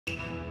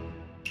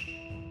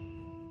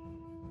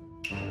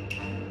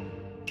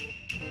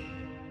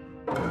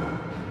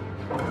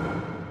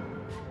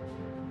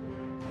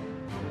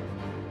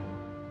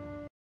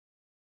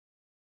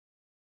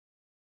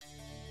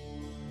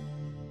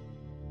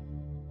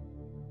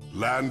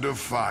Land of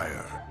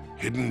Fire,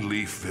 Hidden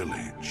Leaf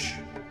Village.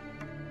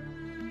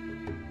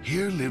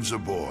 Here lives a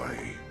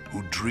boy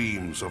who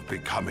dreams of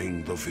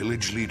becoming the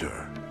village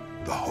leader,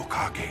 the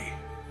Hokage.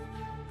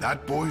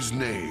 That boy's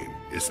name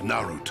is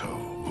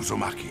Naruto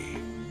Uzumaki.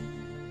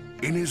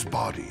 In his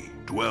body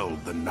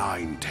dwelled the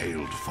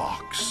nine-tailed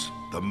fox,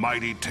 the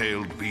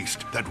mighty-tailed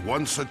beast that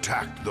once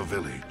attacked the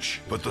village.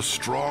 But the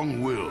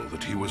strong will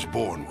that he was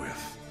born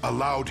with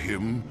allowed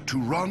him to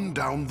run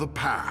down the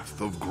path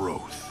of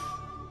growth.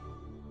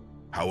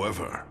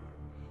 However,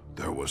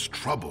 there was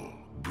trouble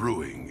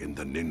brewing in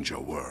the ninja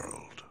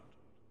world.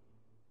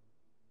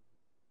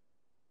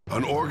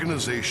 An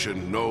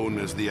organization known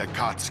as the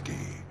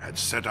Akatsuki had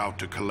set out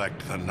to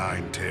collect the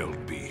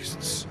nine-tailed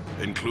beasts,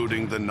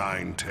 including the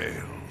Nine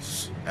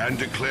Tails, and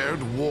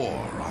declared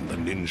war on the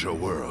ninja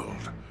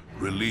world,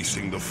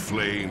 releasing the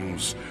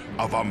flames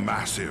of a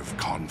massive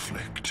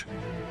conflict.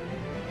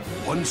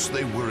 Once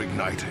they were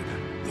ignited,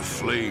 the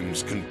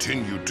flames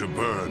continued to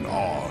burn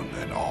on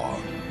and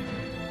on.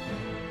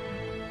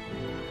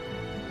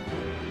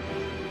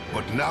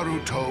 But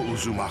Naruto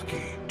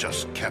Uzumaki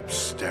just kept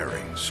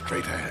staring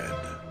straight ahead.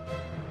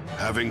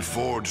 Having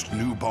forged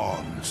new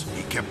bonds,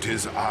 he kept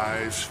his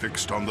eyes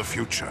fixed on the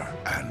future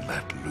and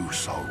let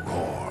loose a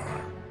roar.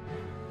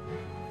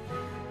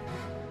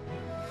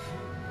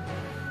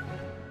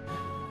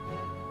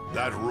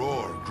 That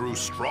roar grew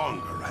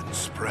stronger and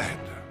spread.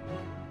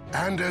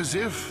 And as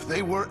if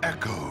they were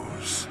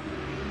echoes,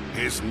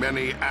 his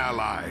many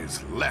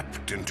allies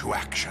leapt into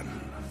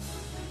action.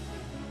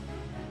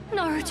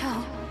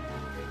 Naruto.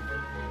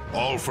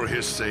 All for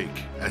his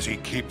sake as he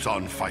keeps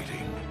on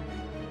fighting.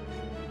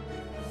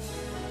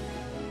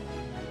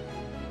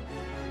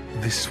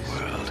 This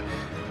world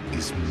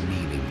is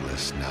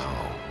meaningless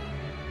now.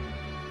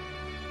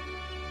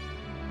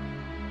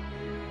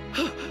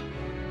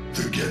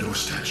 The Gedo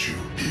statue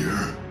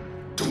here?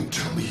 Don't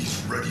tell me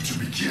he's ready to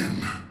begin.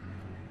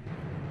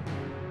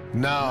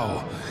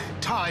 Now,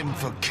 time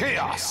for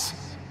chaos!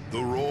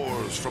 The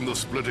roars from the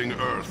splitting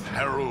earth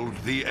herald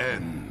the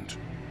end.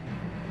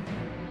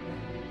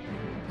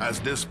 As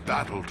this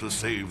battle to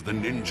save the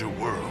ninja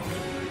world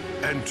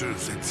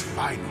enters its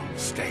final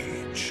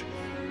stage.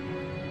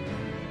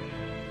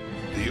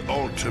 The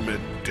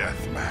ultimate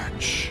death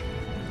match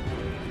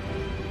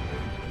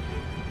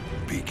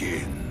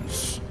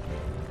begins.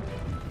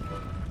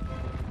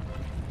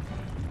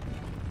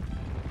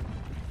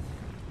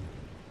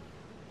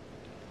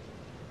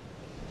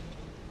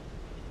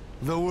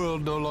 The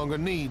world no longer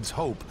needs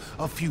hope,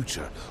 a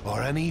future,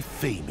 or any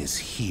famous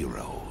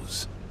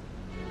heroes.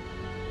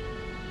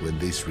 When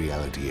this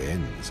reality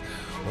ends,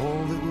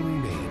 all that will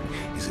remain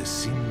is a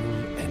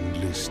single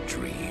endless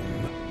dream.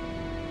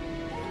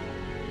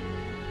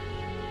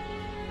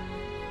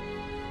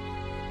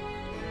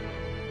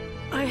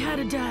 I had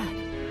a dad,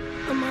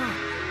 a mom,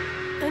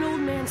 an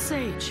old man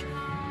sage.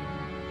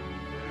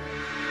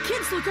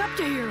 Kids look up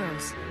to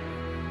heroes.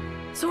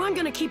 So I'm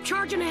gonna keep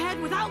charging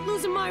ahead without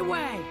losing my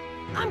way.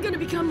 I'm gonna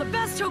become the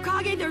best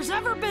Hokage there's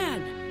ever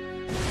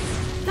been.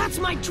 That's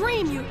my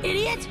dream, you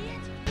idiot!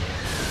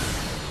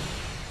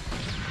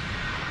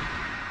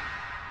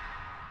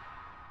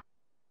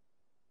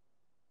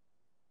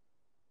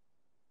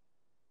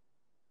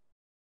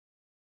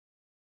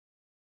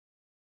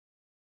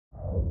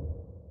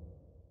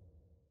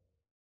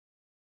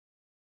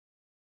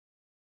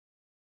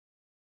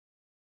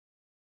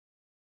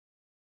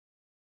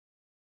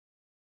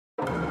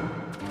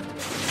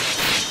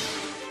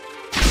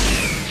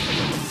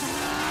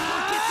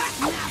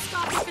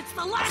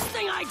 The last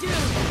thing I do! I'm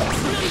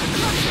gonna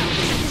crush that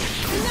thing,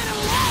 and then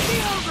it'll all be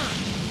over!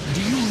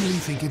 Do you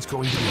really think it's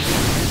going to be?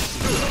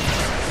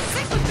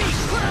 Stick with me,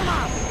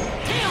 Kurama!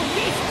 Tail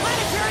beats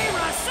planetary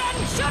reset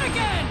and shoot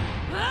again!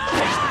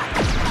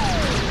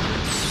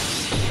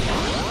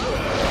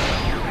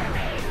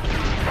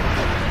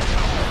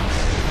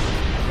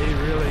 He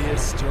really is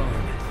strong.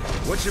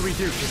 What should we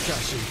do,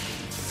 Kakashi?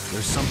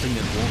 There's something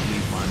that won't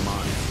leave my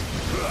mind.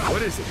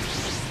 What is it?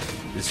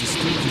 This is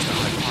still just a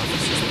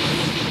hypothesis.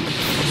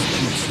 This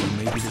jutsu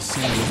may be the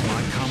same as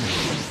my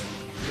Kamui.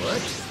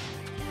 What?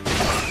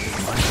 If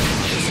my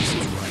hypothesis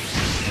is right,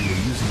 and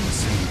we're using the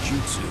same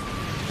jutsu,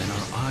 then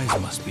our eyes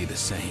must be the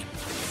same.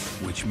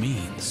 Which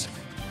means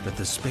that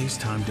the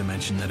space-time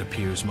dimension that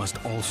appears must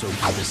also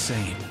be the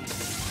same.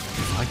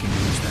 If I can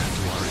use that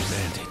to our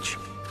advantage.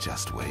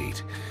 Just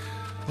wait.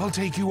 I'll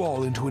take you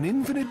all into an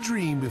infinite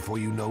dream before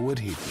you know what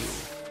hit you.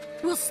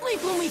 We'll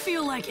sleep when we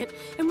feel like it,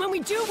 and when we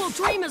do, we'll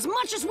dream as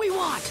much as we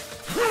want.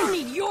 I don't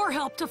need your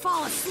help to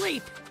fall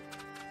asleep.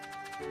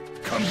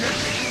 Come get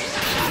me!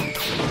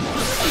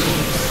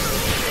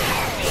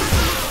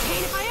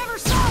 Pain if I ever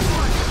saw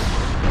one!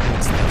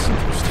 That's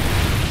interesting.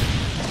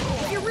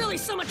 If you're really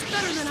so much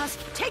better than us,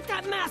 take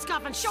that mask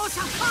off and show us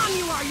how calm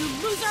you are, you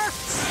loser!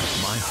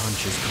 My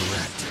hunch is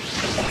correct.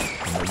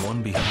 And the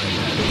one behind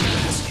that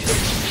mask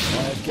is...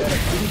 I've got a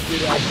pretty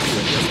good idea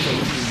of what's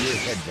going through your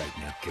head right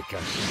now,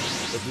 Kakashi.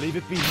 But leave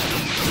it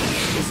behind.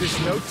 This is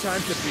no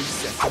time to be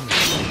second.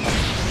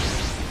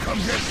 Come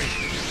get me!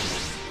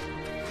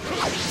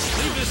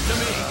 Leave this to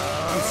me!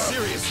 I'm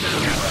serious now.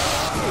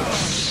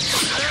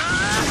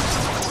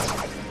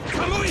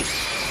 Kamui!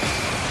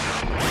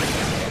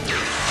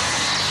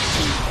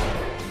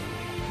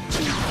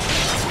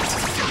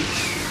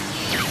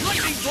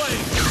 Lightning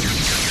blade!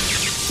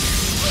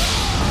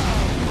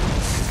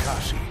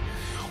 Kakashi,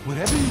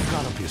 whatever you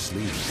got up your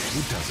sleeve,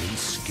 it doesn't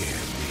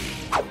scare me.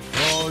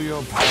 All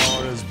your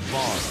power is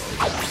borrowed,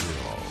 after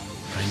all.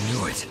 I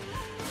knew it.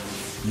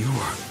 You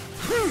were...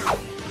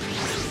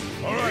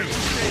 All right,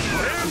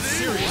 I'm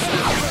serious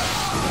now.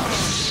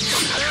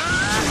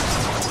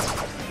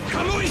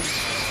 Kamui!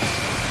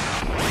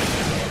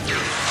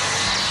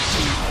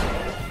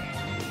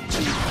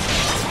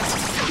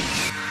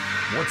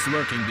 What's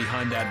lurking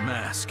behind that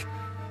mask?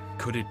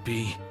 Could it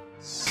be...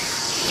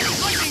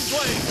 Lightning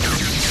blade!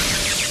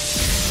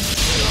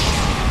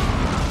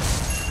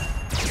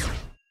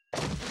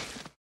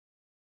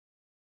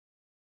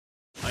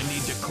 I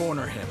need to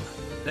corner him.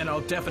 Then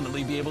I'll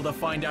definitely be able to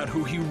find out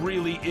who he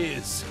really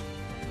is.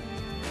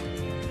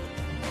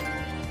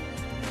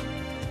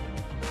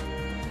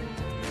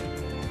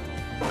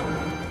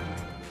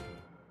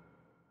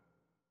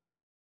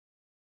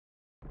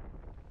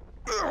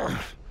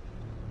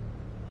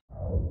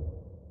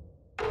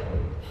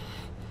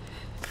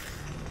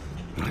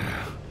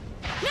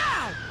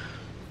 Now!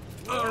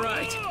 All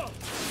right.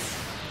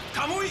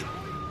 Kamui!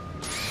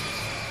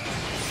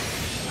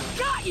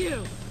 Got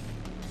you!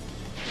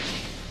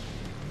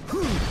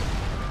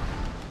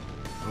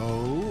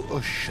 Oh,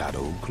 a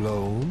shadow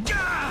clone?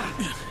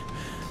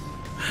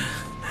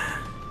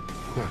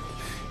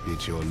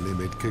 It's your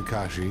limit,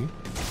 Kakashi.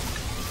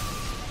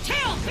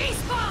 Tail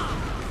beast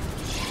bomb!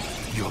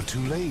 You're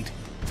too late.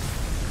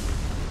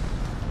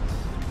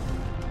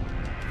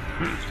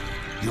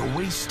 You're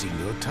wasting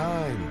your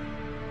time.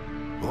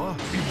 What?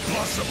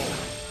 impossible.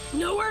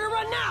 Nowhere to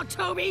run now,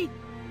 Toby!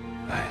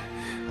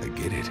 I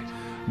get it.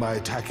 My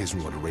attack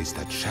isn't what erased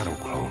that shadow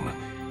clone.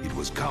 It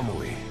was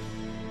Kamui.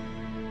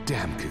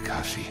 Damn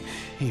Kakashi.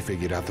 He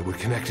figured out that we're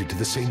connected to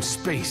the same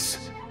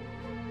space.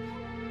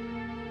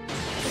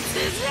 This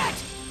is it!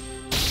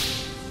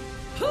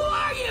 Who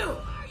are you?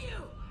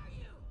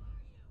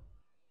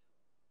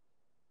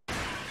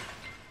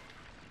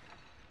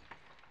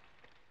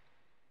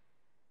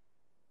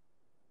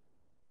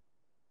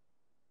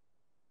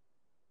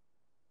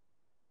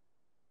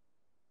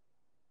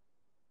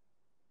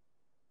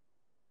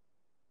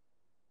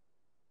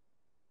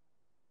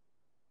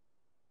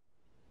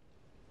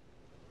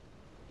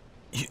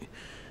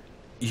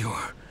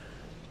 You're...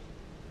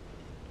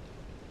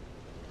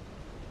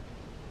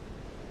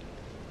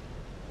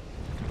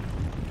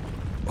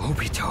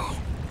 Obito.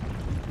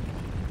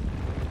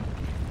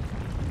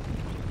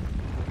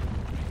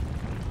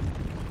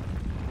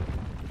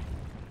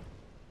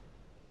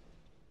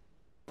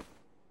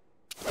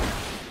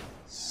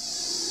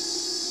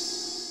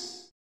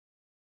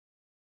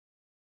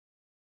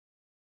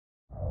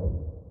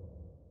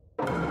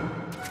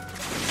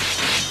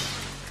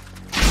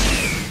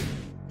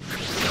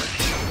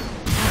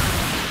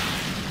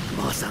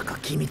まさか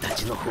君た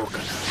ちの方か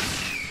ら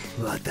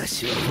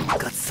私を復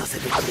活させ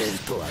てくれる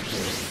とはね。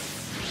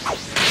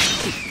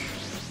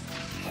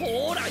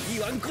ほら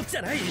言わんこっち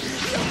ゃない。やっ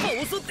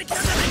ぱ襲ってきた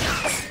じゃないか。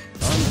あん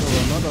たは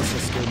まだサ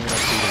スケを狙ってい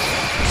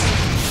る。